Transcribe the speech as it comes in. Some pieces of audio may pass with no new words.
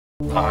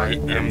I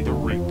am the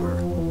Reaper.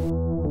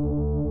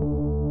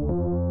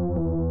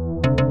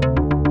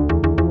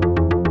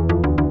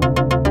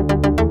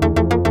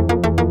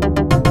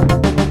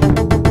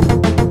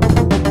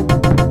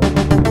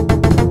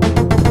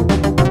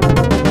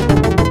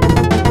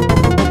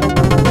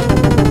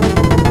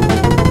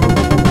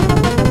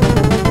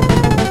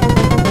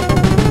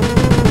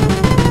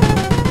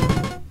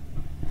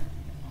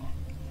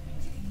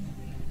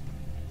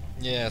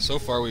 Yeah, so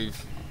far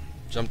we've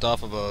jumped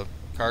off of a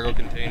cargo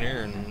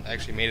container and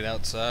actually made it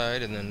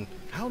outside, and then...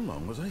 How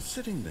long was I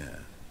sitting there?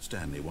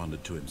 Stanley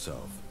wondered to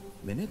himself.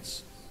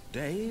 Minutes?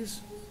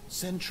 Days?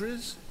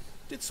 Centuries?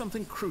 Did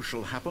something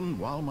crucial happen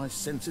while my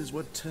senses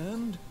were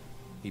turned?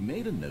 He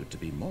made a note to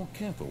be more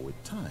careful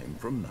with time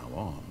from now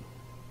on.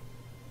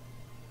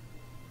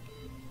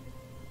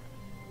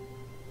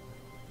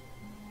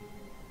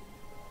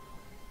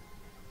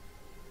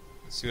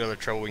 Let's see what other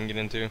trouble we can get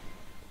into.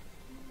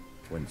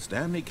 When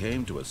Stanley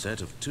came to a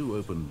set of 2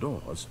 open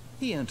doors,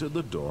 he entered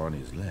the door on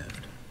his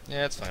left.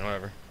 Yeah, it's fine,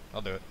 whatever.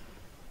 I'll do it.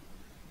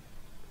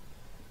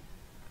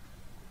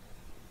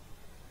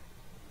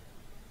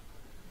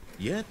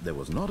 Yet there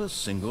was not a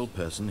single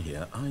person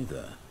here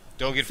either.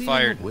 Don't get Feeling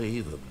fired. a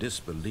wave of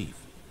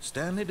disbelief,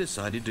 Stanley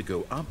decided to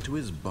go up to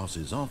his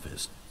boss's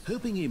office.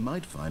 Hoping he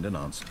might find an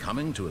answer.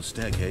 Coming to a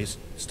staircase,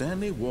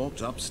 Stanley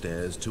walked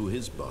upstairs to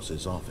his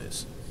boss's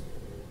office.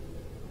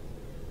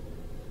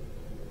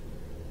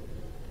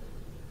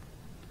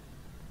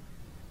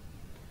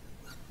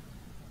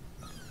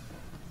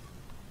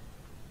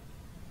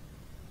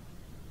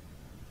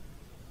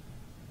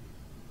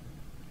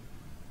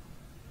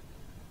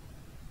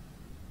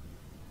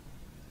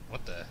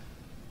 What the?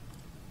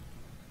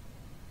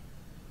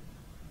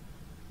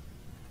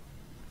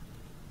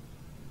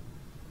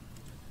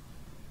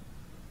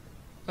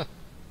 Huh.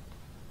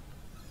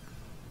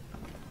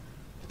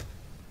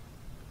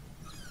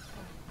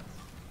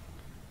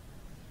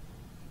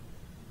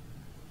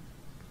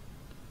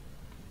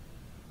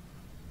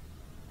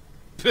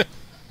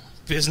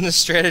 Business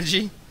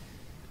strategy?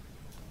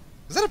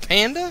 Is that a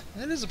panda?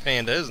 That is a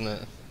panda, isn't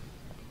it?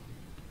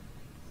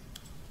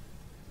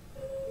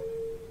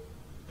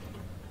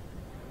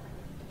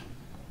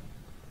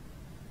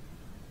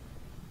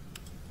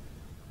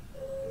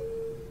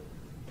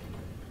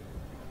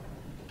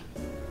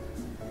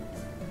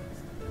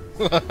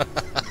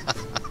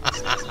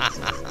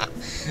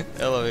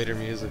 Elevator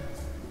music.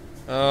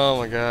 Oh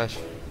my gosh.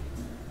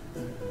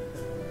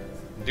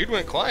 Dude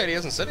went quiet, he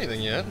hasn't said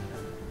anything yet.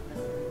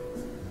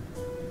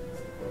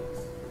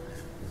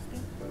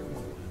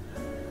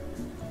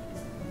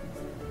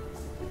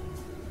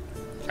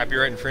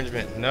 Copyright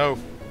infringement. No.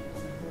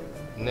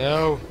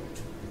 No.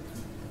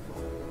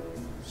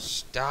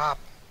 Stop.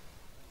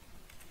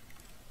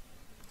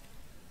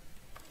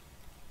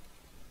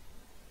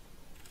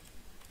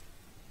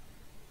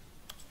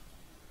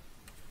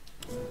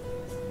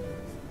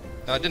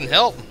 No, it didn't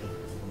help.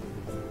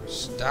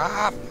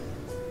 Stop.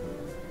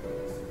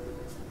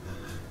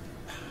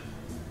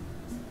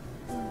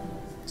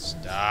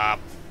 Stop.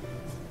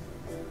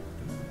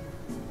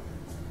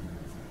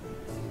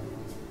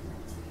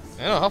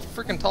 I don't know, how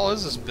freaking tall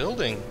is this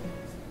building?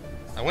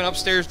 I went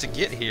upstairs to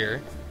get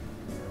here,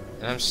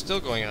 and I'm still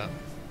going up.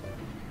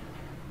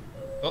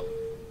 Oh.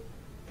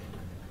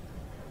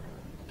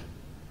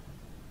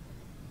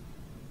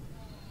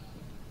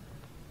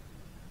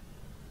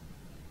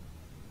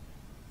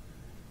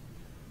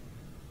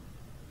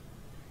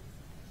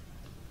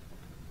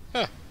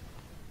 Huh.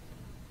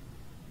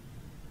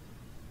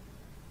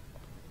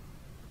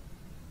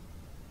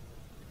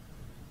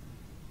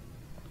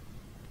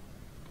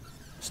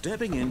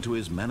 Stepping into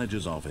his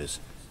manager's office,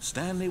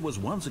 Stanley was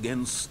once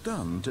again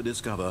stunned to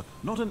discover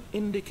not an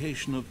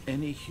indication of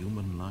any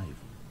human life.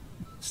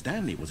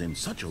 Stanley was in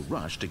such a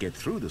rush to get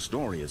through the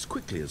story as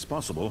quickly as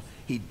possible,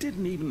 he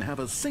didn't even have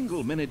a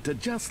single minute to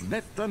just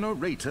let the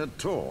narrator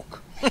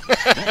talk.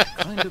 That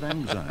kind of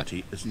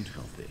anxiety isn't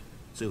healthy,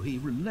 so he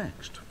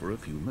relaxed for a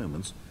few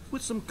moments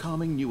with some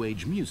calming New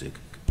Age music.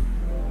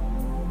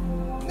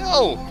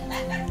 No!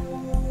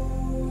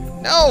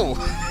 No!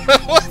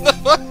 What the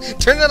fuck?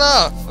 Turn it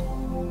off!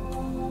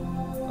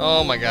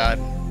 Oh my god.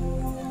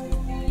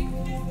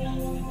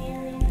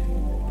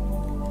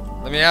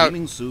 Let me out.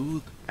 Feeling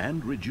soothed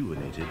and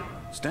rejuvenated,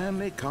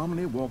 Stanley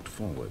calmly walked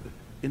forward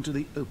into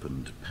the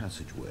opened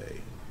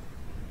passageway.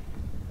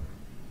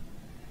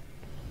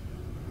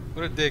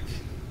 What a dick.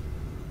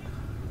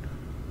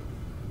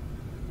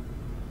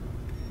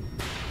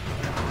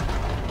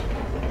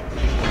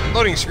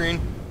 Loading screen.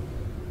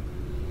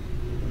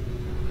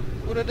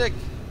 What a dick.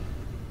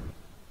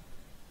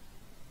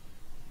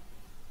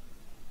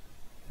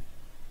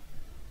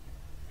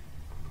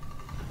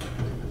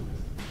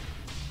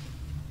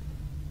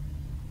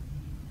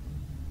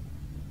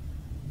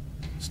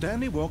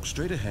 Stanley walked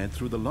straight ahead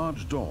through the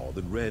large door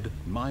that read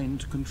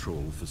Mind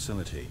Control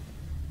Facility.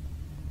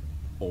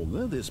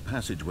 Although this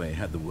passageway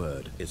had the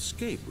word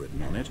escape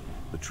written on it,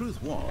 the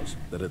truth was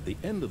that at the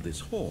end of this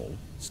hall,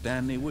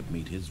 Stanley would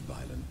meet his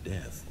violent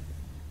death.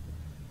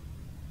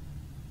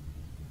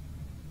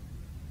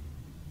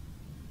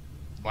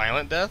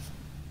 Violent death?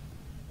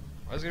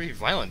 Why is it gonna be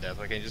violent death?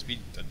 Why can't it just be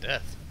a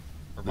death?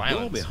 Or The door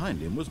violence? behind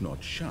him was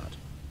not shut.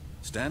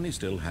 Stanley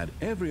still had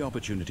every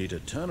opportunity to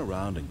turn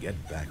around and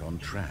get back on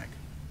track.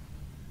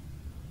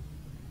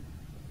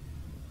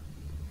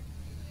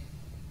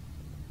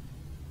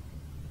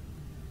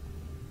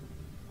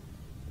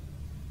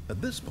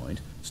 At this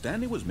point,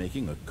 Stanley was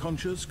making a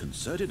conscious,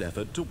 concerted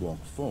effort to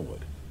walk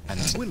forward and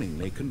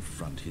willingly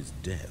confront his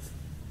death.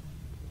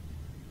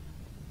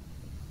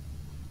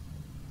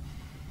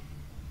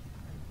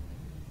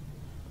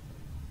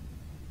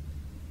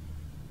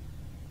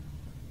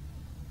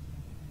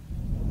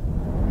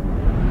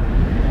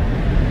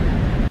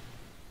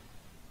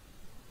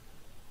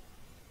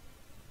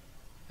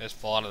 Just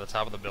fall out of the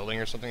top of the building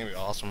or something? It'd be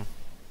awesome.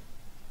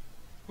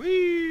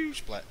 Whee!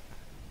 Splat.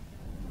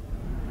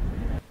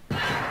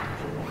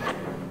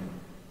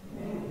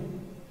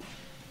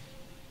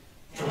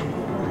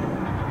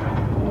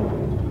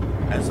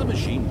 As the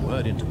machine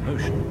whirred into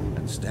motion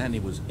and Stanley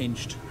was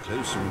inched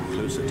closer and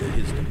closer to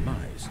his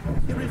demise,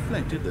 he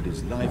reflected that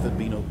his life had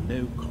been of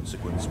no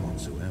consequence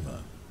whatsoever.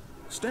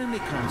 Stanley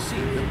can't see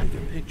the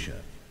bigger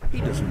picture. He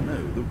doesn't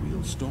know the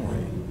real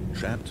story,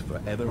 trapped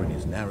forever in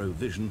his narrow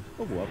vision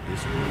of what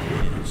this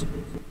world is.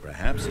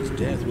 Perhaps his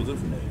death was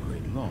of no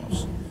great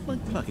loss,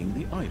 like plucking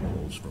the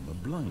eyeballs from a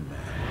blind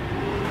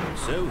man.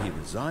 So he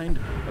resigned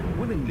and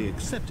willingly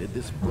accepted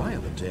this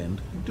violent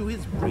end to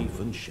his brief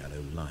and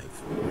shallow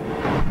life.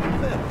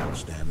 Farewell,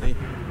 Stanley.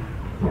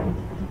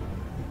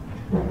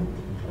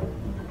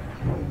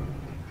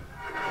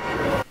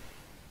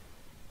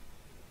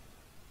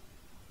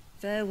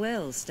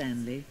 "Farewell,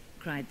 Stanley,"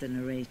 cried the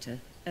narrator,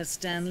 as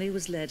Stanley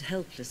was led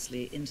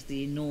helplessly into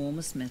the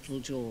enormous metal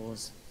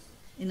jaws.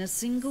 In a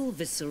single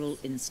visceral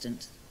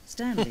instant,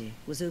 Stanley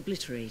was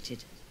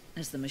obliterated,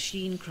 as the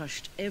machine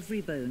crushed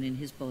every bone in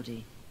his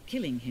body,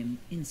 killing him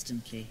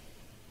instantly.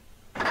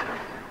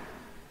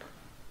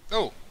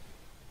 Oh!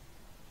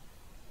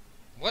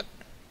 What?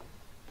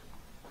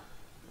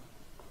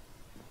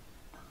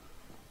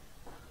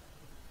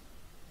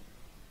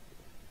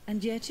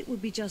 And yet it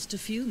would be just a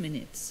few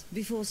minutes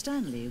before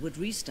Stanley would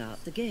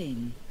restart the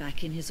game,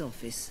 back in his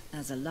office,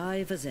 as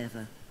alive as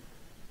ever.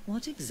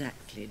 What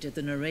exactly did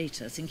the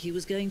narrator think he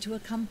was going to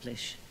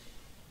accomplish?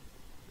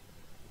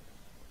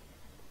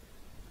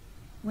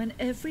 When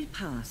every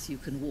path you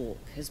can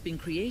walk has been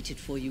created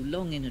for you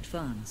long in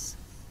advance,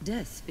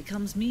 death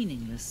becomes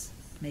meaningless,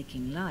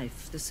 making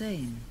life the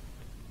same.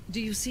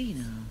 Do you see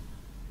now?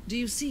 Do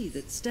you see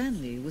that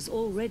Stanley was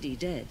already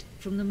dead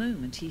from the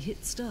moment he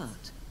hit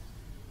start?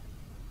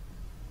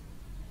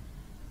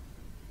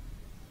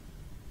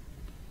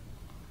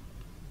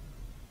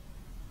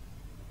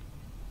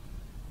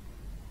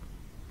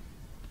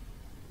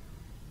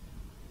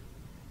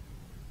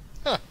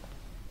 Huh.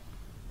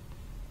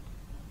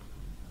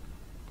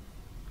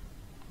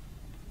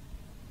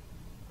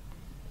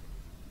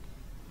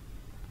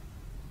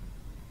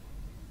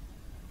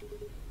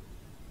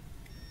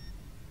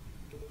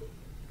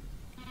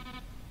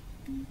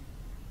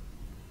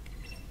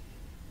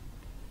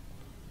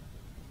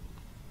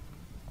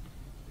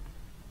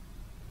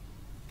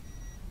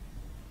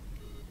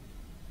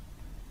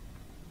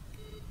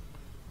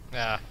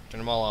 Ah, turn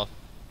them all off.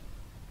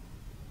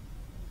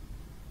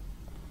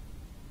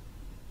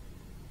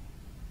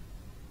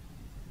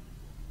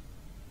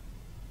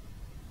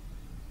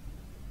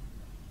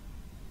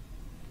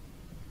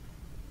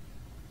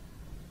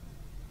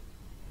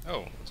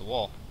 Oh, it's a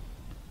wall.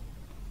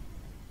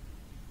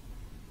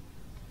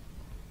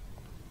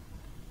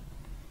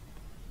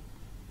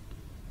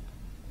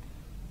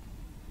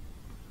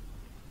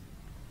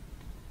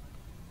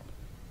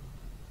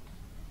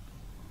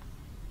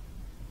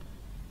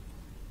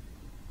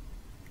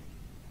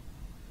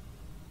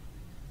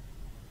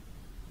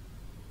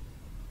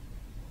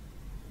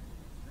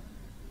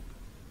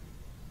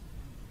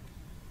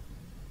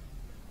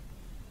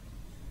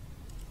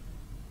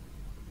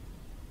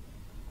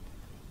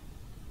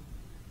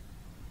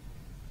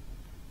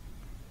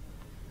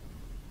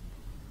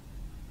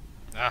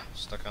 Ah,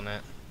 stuck on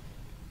that.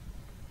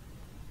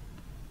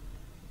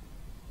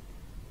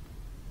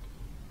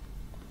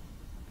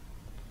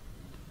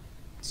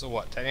 So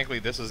what? Technically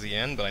this is the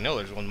end, but I know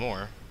there's one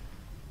more.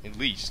 At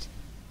least.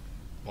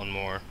 One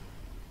more.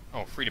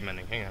 Oh, freedom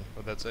ending. Hang on.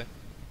 What'd that say?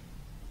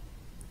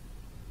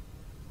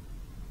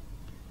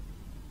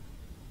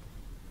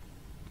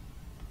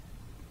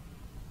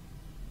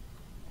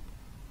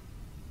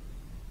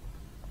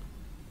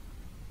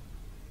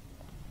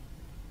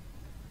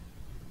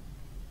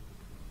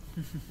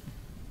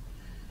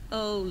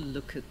 Oh,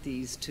 look at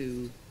these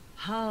two.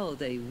 How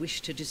they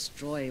wish to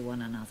destroy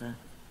one another.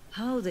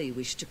 How they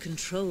wish to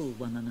control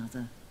one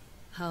another.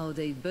 How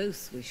they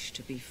both wish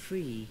to be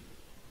free.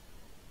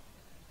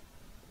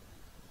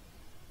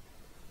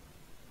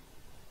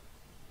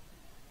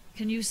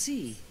 Can you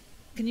see?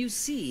 Can you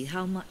see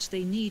how much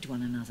they need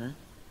one another?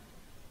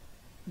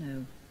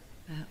 No,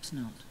 perhaps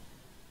not.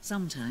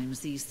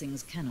 Sometimes these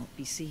things cannot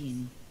be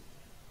seen.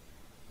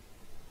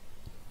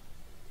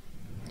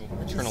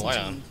 We'll turn a light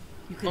on.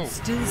 You can Oh.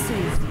 still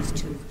save these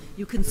two.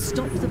 You can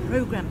stop the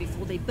program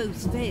before they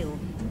both fail.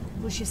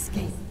 Push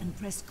escape and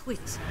press quit.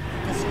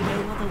 There's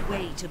no other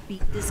way to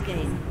beat this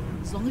game.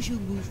 As long as you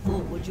move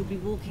forward, you'll be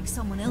walking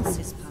someone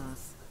else's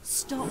path.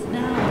 Stop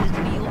now and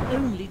it'll be your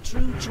only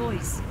true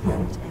choice.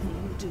 Whatever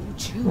you do,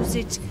 choose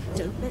it.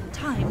 Don't let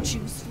time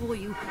choose for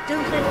you.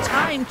 Don't let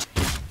time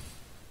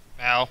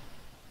Ow.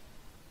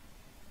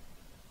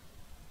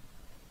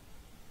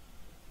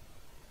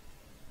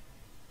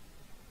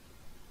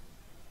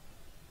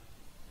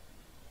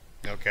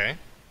 Okay.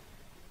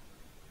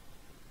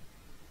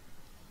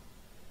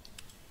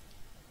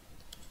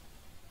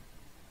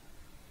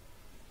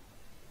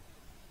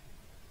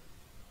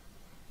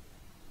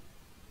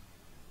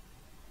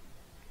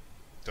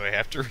 Do I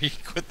have to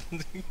re-quit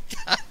the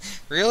God,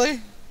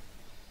 really?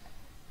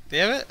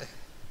 Damn it.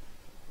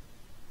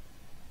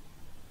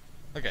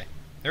 Okay,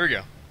 there we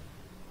go.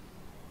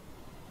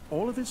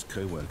 All of his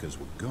co-workers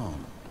were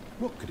gone.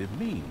 What could it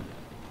mean?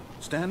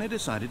 Stanley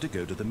decided to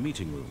go to the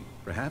meeting room.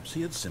 Perhaps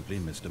he had simply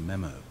missed a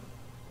memo.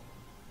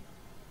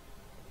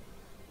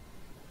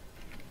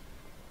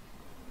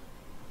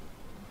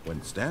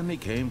 When Stanley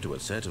came to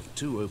a set of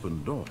 2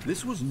 open doors,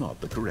 this was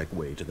not the correct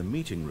way to the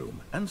meeting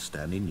room, and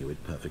Stanley knew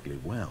it perfectly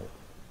well.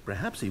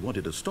 Perhaps he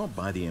wanted to stop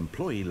by the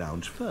employee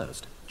lounge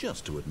first,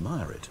 just to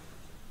admire it.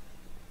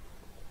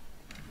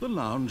 The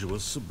lounge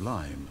was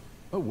sublime,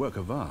 a work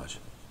of art.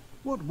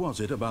 What was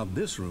it about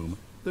this room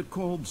that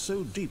called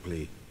so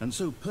deeply and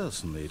so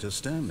personally to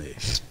Stanley?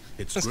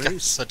 Its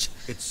grace,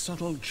 its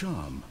subtle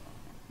charm?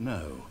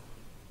 No.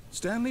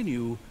 Stanley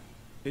knew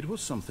it was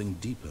something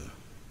deeper.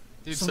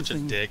 Dude's such a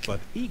dick.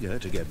 But eager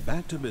to get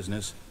back to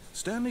business,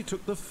 Stanley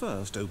took the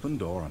first open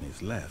door on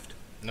his left.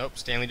 Nope,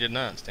 Stanley did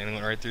not. Stanley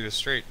went right through the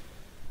street.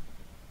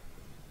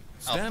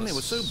 Stanley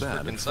was so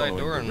bad at side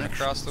door following and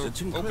across directions,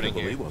 the it's opening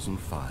incredible here. he wasn't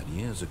fired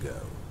years ago.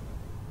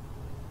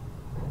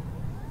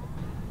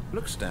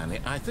 Look,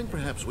 Stanley, I think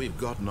perhaps we've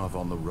gotten off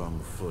on the wrong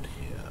foot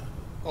here.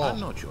 Oh.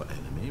 I'm not your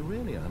enemy,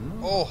 really, I'm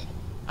not. Oh.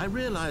 I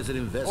realize that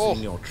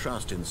investing your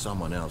trust in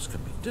someone else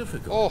can be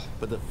difficult,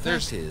 but the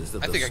fact is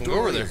that the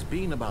story has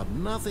been about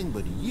nothing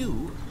but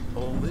you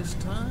all this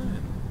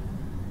time.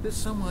 There's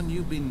someone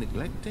you've been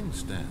neglecting,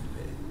 Stanley.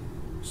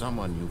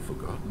 Someone you've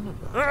forgotten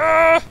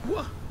about.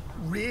 What?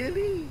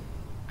 Really?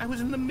 I was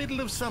in the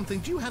middle of something.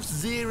 Do you have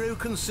zero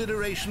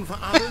consideration for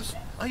others?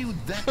 Are you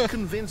that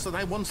convinced that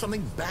I want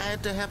something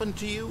bad to happen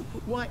to you?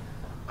 Why,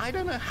 I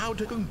don't know how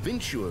to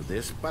convince you of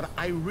this, but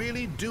I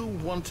really do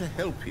want to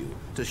help you,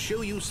 to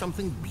show you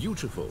something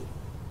beautiful.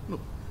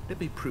 Look, let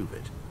me prove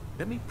it.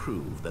 Let me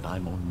prove that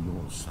I'm on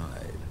your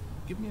side.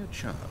 Give me a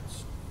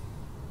chance.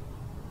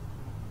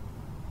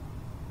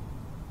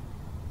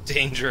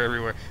 Danger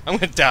everywhere. I'm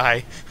gonna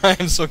die. I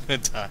am so gonna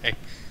die.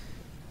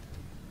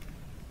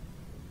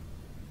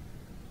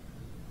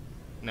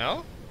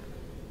 No?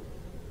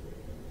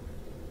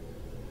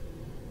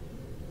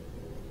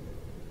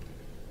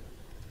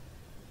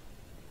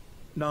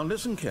 Now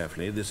listen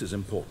carefully, this is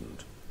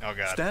important. Oh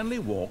god. Stanley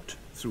walked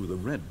through the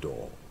red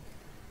door.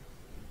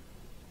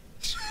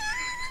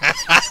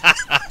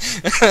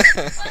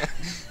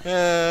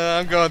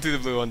 I'm going through the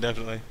blue one,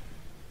 definitely.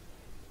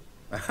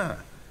 Aha,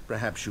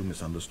 perhaps you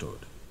misunderstood.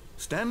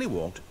 Stanley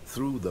walked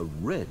through the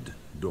red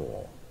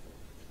door.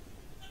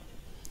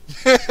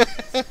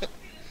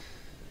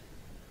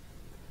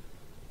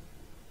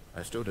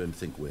 I still don't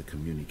think we're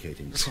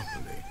communicating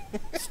properly.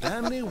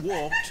 Stanley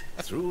walked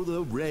through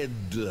the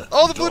red door.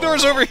 Oh, the blue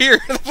door's over here!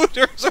 The blue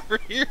door's over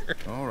here!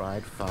 All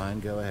right,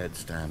 fine. Go ahead,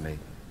 Stanley.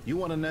 You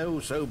want to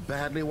know so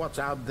badly what's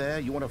out there?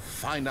 You want to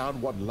find out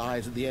what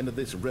lies at the end of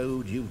this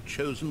road you've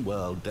chosen?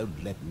 Well,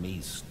 don't let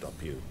me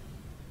stop you.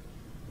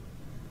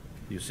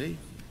 You see?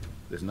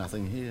 There's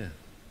nothing here.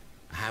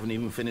 I haven't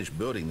even finished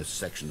building this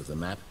section of the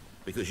map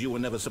because you were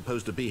never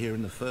supposed to be here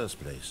in the first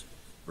place.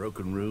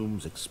 Broken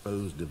rooms,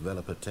 exposed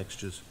developer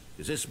textures.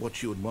 Is this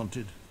what you had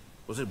wanted?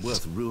 Was it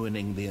worth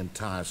ruining the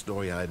entire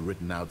story I had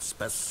written out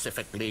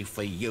specifically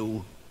for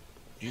you?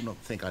 Do you not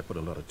think I put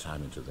a lot of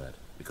time into that?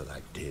 Because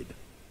I did.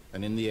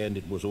 And in the end,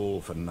 it was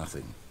all for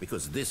nothing.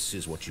 Because this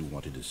is what you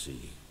wanted to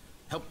see.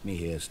 Help me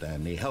here,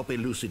 Stanley. Help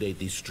elucidate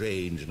these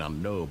strange and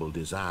unknowable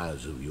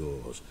desires of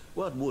yours.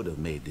 What would have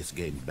made this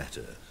game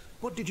better?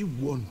 What did you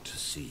want to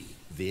see?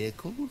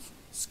 Vehicles?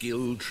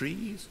 Skill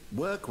trees?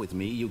 Work with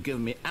me. You've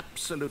given me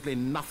absolutely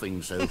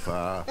nothing so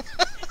far.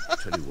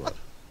 Tell you what.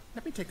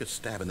 Let me take a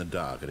stab in the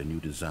dark at a new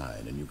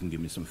design, and you can give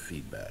me some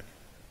feedback.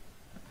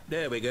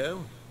 There we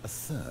go. A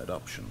third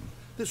option.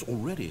 This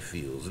already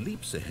feels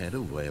leaps ahead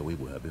of where we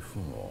were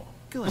before.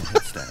 Go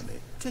ahead,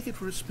 Stanley. Take it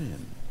for a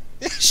spin.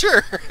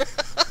 Sure.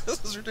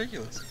 This is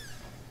ridiculous.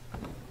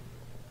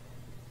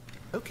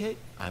 Okay,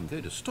 I'm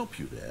going to stop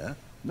you there.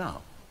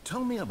 Now,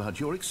 tell me about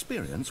your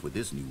experience with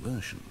this new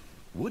version.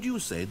 Would you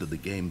say that the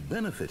game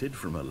benefited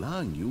from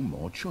allowing you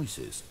more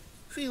choices?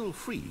 Feel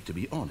free to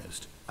be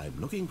honest. I'm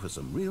looking for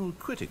some real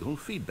critical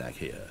feedback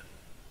here.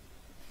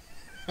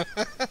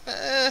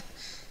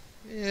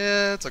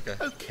 Yeah, it's okay.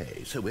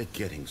 Okay, so we're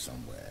getting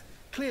somewhere.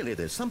 Clearly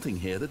there's something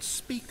here that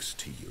speaks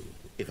to you.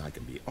 If I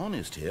can be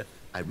honest here,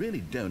 I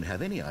really don't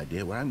have any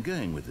idea where I'm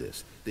going with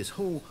this. This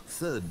whole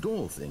third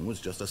door thing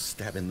was just a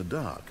stab in the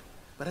dark.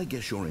 But I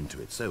guess you're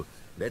into it, so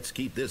let's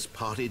keep this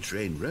party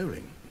train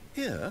rolling.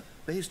 Here,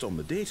 based on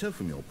the data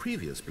from your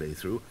previous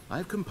playthrough,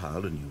 I've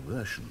compiled a new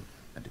version.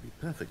 And to be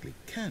perfectly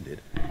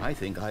candid, I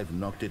think I've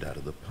knocked it out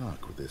of the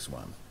park with this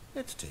one.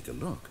 Let's take a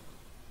look.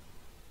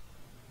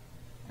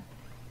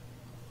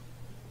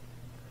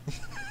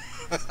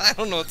 I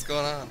don't know what's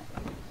going on.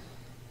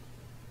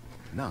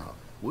 Now,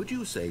 would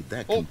you say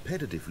that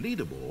competitive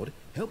leaderboard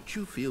helped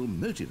you feel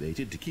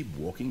motivated to keep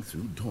walking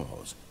through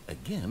doors?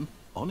 Again,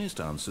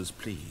 honest answers,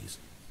 please.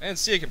 I didn't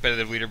see a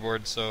competitive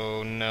leaderboard,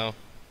 so no.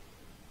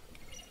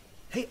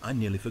 Hey, I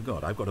nearly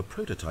forgot. I've got a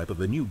prototype of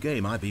a new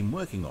game I've been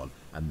working on,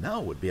 and now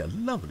would be a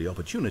lovely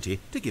opportunity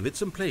to give it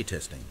some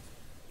playtesting.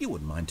 You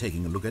wouldn't mind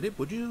taking a look at it,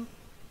 would you?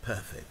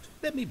 Perfect.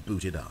 Let me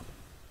boot it up.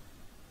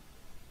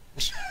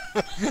 This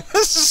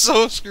is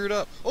so screwed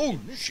up. Oh,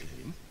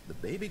 Initially, the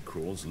baby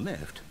crawls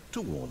left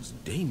towards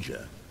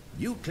danger.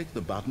 You click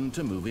the button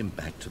to move him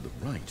back to the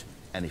right,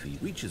 and if he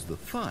reaches the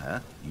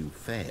fire, you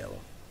fail.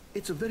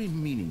 It's a very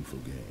meaningful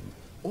game,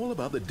 all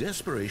about the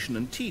desperation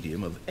and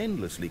tedium of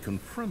endlessly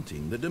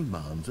confronting the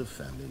demands of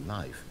family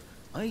life.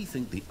 I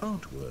think the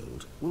art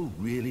world will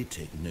really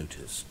take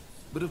notice.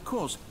 But of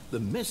course, the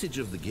message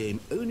of the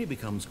game only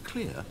becomes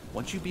clear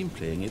once you've been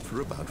playing it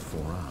for about 4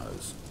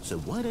 hours. So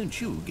why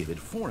don't you give it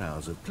 4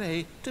 hours of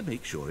play to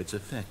make sure it's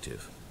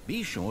effective?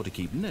 Be sure to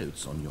keep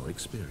notes on your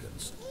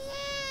experience.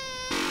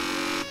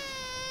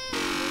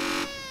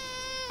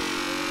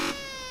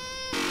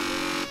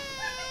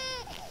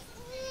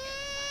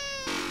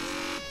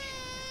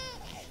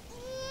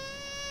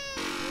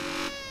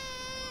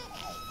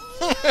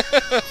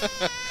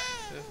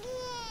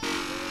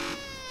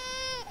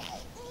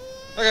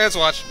 Okay, let's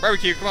watch.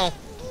 Barbecue, come on.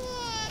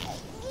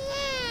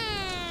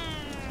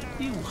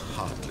 You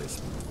heartless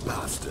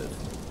bastard.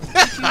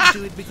 Did you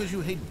do it because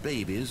you hate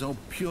babies or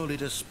purely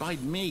to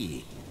spite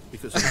me?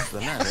 Because if it's the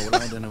latter,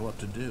 well, I don't know what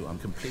to do. I'm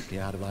completely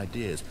out of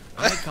ideas.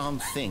 I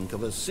can't think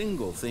of a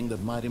single thing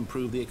that might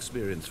improve the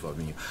experience for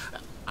me.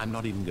 I'm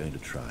not even going to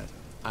try.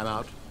 I'm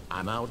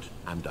out,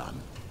 I'm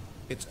done.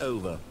 It's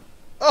over.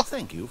 Oh.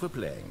 Thank you for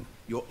playing.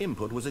 Your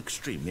input was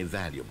extremely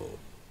valuable.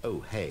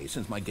 Oh, hey,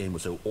 since my game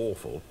was so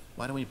awful,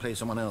 why don't we play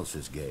someone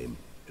else's game,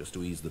 just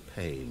to ease the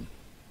pain?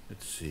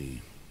 Let's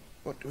see.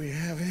 What do we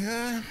have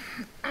here?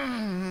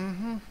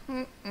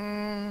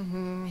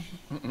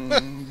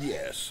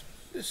 Yes,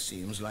 this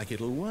seems like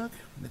it'll work.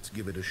 Let's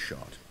give it a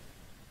shot.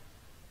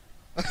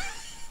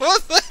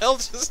 What the hell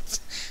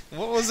just...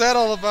 What was that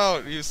all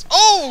about?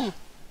 Oh!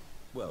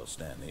 Well,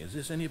 Stanley, is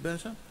this any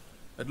better?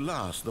 At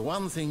last, the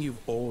one thing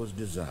you've always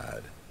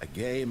desired. A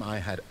game I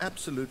had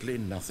absolutely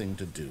nothing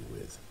to do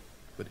with.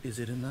 But is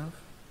it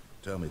enough?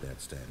 Tell me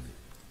that, Stanley.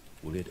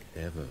 Will it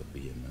ever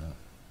be enough?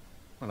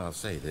 Well, I'll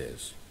say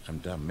this. I'm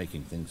done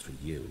making things for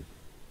you.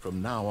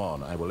 From now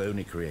on, I will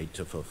only create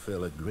to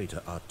fulfill a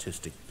greater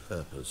artistic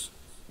purpose.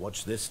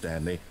 Watch this,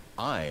 Stanley.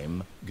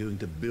 I'm going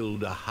to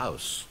build a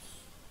house.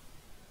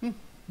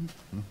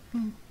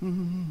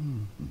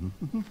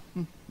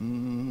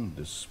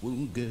 This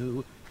will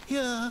go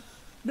here.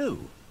 No,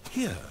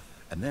 here.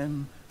 And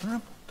then...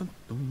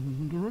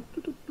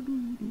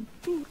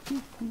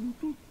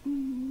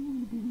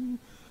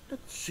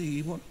 Let's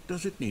see, what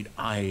does it need?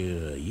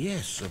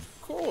 Yes, of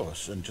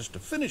course. And just to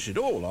finish it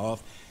all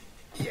off,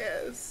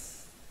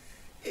 yes,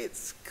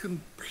 it's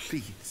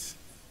complete.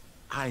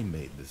 I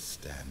made this,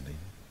 Stanley.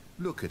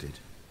 Look at it.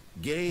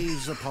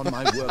 Gaze upon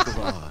my work of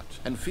art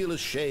and feel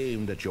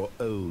ashamed at your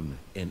own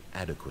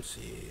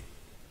inadequacy.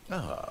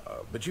 Ah,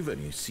 but you've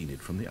only seen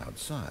it from the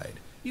outside.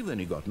 You've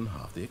only gotten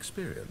half the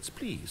experience.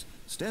 Please,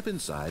 step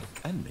inside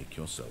and make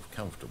yourself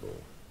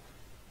comfortable.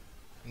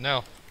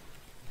 No.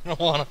 I don't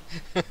wanna.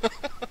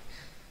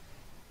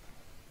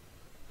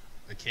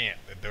 I can't.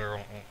 The door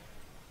won't...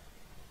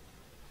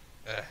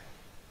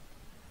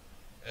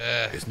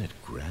 Isn't it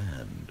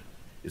grand?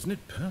 Isn't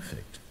it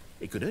perfect?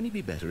 It could only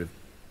be better if...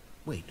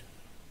 Wait,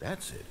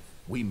 that's it.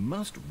 We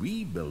must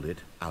rebuild it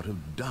out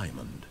of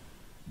diamond.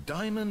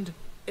 Diamond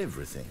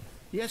everything.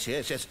 Yes,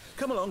 yes, yes.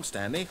 Come along,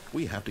 Stanley.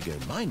 We have to go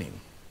mining.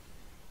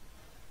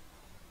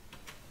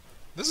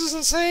 This is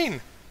insane!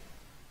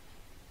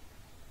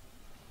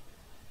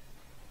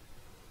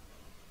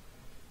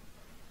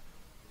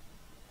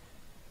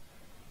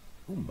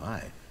 Oh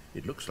my,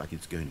 it looks like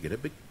it's going to get a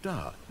bit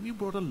dark. Have you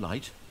brought a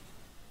light?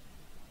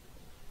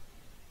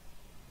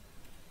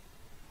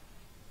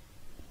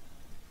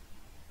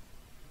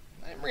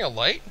 I didn't bring a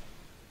light.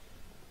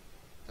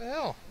 What the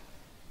hell?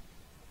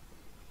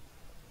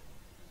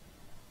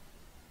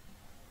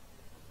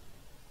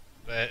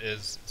 That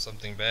is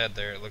something bad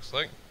there, it looks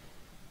like.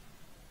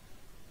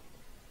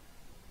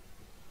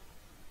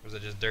 Or is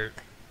it just dirt?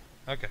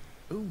 Okay.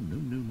 Oh,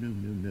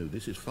 no.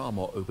 This is far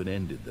more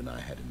open-ended than I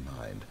had in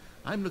mind.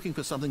 I'm looking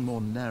for something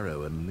more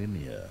narrow and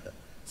linear.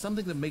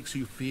 Something that makes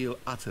you feel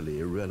utterly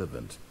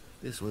irrelevant.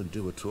 This won't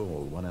do at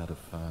all. 1 out of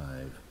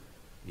 5.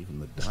 Even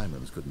the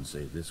diamonds couldn't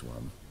save this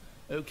one.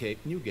 Okay,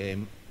 new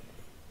game.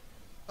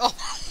 Oh,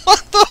 what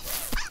the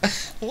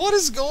what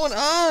is going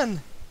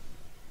on?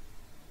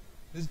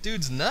 This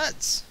dude's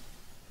nuts.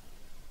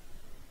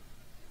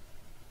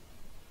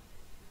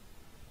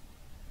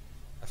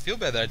 I feel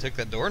bad that I took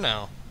that door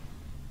now.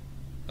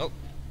 Oh.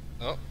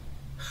 Oh.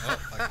 Oh.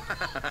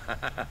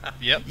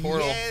 Yep,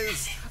 portal.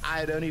 Yes!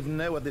 I don't even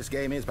know what this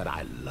game is, but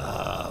I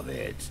love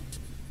it.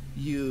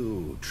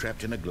 You,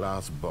 trapped in a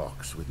glass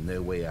box with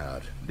no way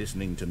out,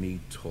 listening to me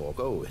talk.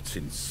 Oh, it's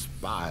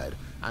inspired.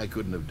 I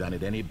couldn't have done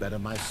it any better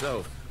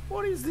myself.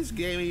 What is this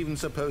game even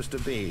supposed to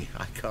be?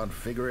 I can't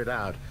figure it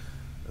out.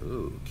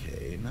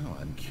 Okay, now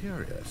I'm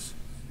curious.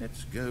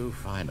 Let's go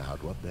find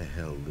out what the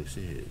hell this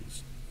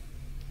is.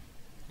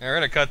 We're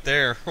gonna cut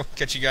there. We'll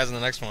catch you guys in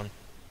the next one.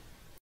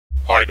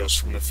 Hide us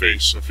from the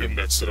face of him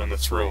that sat on the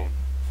throne,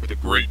 for the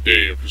great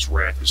day of his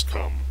wrath is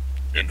come,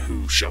 and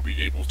who shall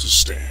be able to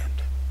stand?